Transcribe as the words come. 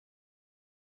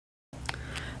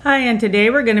Hi, and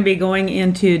today we're going to be going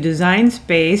into Design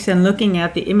Space and looking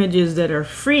at the images that are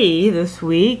free this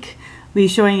week. I'll be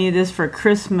showing you this for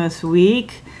Christmas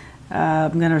week.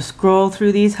 I'm going to scroll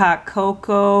through these: hot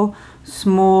cocoa,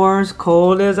 s'mores,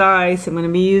 cold as ice. I'm going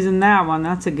to be using that one.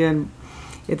 That's a good.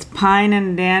 It's pine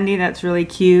and dandy. That's really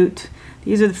cute.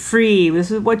 These are free.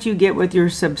 This is what you get with your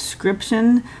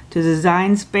subscription to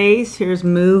Design Space. Here's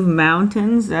Move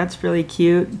Mountains. That's really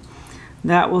cute.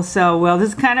 That will sell well. This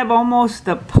is kind of almost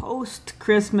the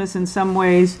post-Christmas in some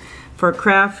ways for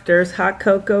crafters. Hot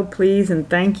cocoa, please and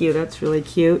thank you. That's really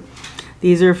cute.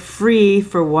 These are free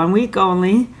for 1 week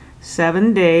only,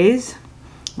 7 days.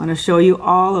 I want to show you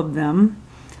all of them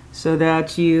so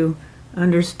that you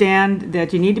understand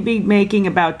that you need to be making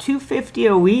about $2.50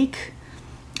 a week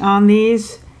on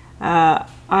these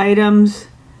items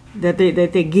that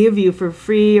they give you for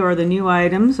free, or the new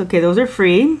items. Okay, those are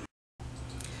free.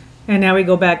 And now we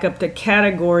go back up to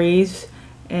categories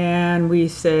and we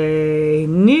say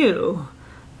new.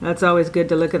 That's always good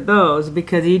to look at those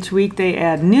because each week they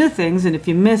add new things, and if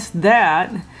you missed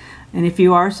that, and if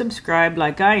you are subscribed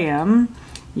like I am,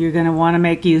 you're going to want to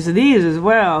make use of these as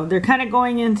well. They're kind of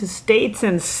going into states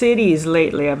and cities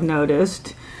lately, I've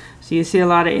noticed. So you see a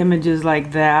lot of images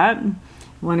like that. You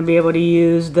want to be able to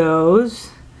use those.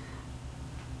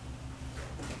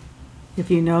 If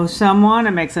you know someone,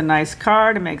 it makes a nice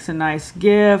card, it makes a nice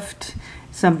gift,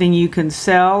 something you can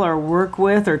sell or work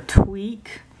with or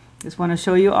tweak. Just want to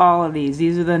show you all of these.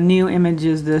 These are the new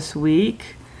images this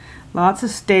week. Lots of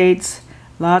states,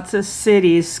 lots of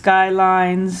cities,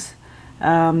 skylines,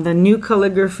 the new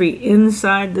calligraphy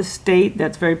inside the state.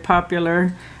 That's very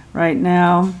popular right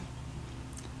now.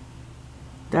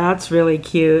 That's really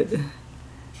cute.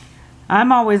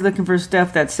 I'm always looking for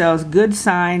stuff that sells good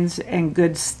signs and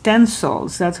good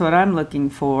stencils. That's what I'm looking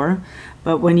for.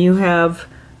 But when you have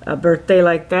a birthday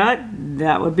like that,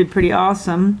 that would be pretty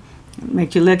awesome.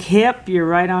 Make you look hip. You're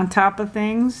right on top of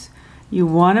things. You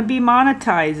want to be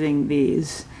monetizing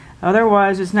these.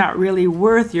 Otherwise, it's not really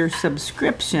worth your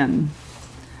subscription.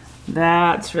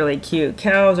 That's really cute.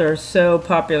 Cows are so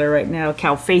popular right now.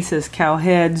 Cow faces, cow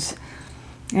heads,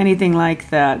 anything like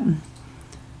that.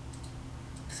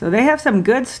 So they have some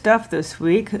good stuff this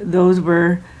week. Those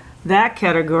were that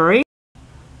category.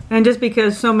 And just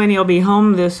because so many will be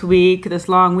home this week, this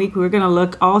long week, we're going to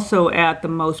look also at the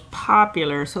most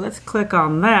popular. So let's click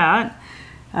on that.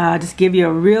 Just give you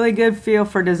a really good feel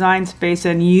for Design Space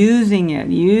and using it,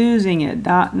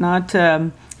 not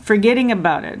forgetting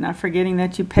about it, not forgetting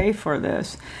that you pay for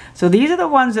this. So these are the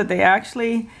ones that they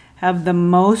actually have the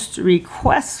most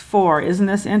requests for. Isn't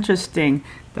this interesting?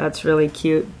 That's really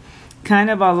cute.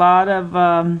 Kind of a lot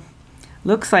of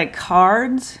looks like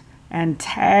cards and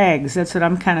tags. That's what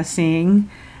I'm kind of seeing.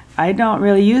 I don't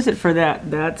really use it for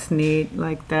that. That's neat,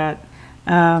 like that.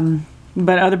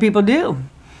 But other people do.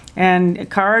 And a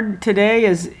card today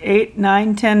is $8,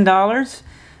 $9, $10.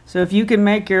 So if you can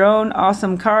make your own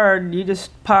awesome card, you just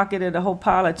pocketed a whole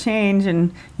pile of change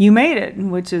and you made it,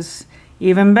 which is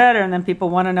even better. And then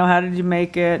people want to know, how did you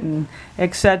make it, and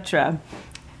etc.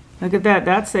 Look at that.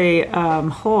 That's a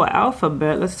whole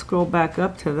alphabet. Let's scroll back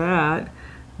up to that.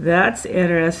 That's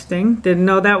interesting. Didn't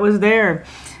know that was there.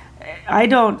 I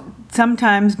don't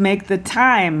sometimes make the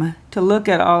time to look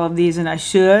at all of these, and I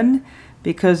should,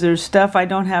 because there's stuff I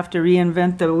don't have to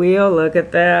reinvent the wheel. Look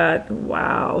at that.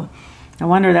 Wow. No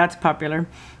wonder that's popular.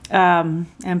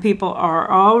 And people are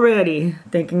already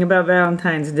thinking about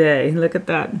Valentine's Day. Look at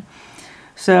that.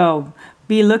 So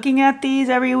be looking at these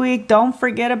every week. Don't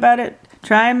forget about it.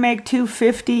 Try and make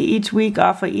 $2.50 each week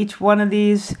off of each one of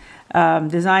these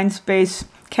Design Space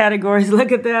categories.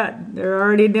 Look at that. They're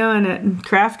already doing it.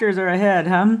 Crafters are ahead,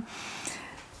 huh?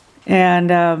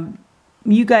 And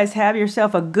you guys have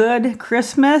yourself a good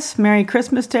Christmas. Merry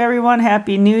Christmas to everyone.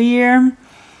 Happy New Year.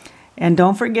 And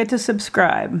don't forget to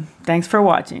subscribe. Thanks for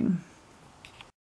watching.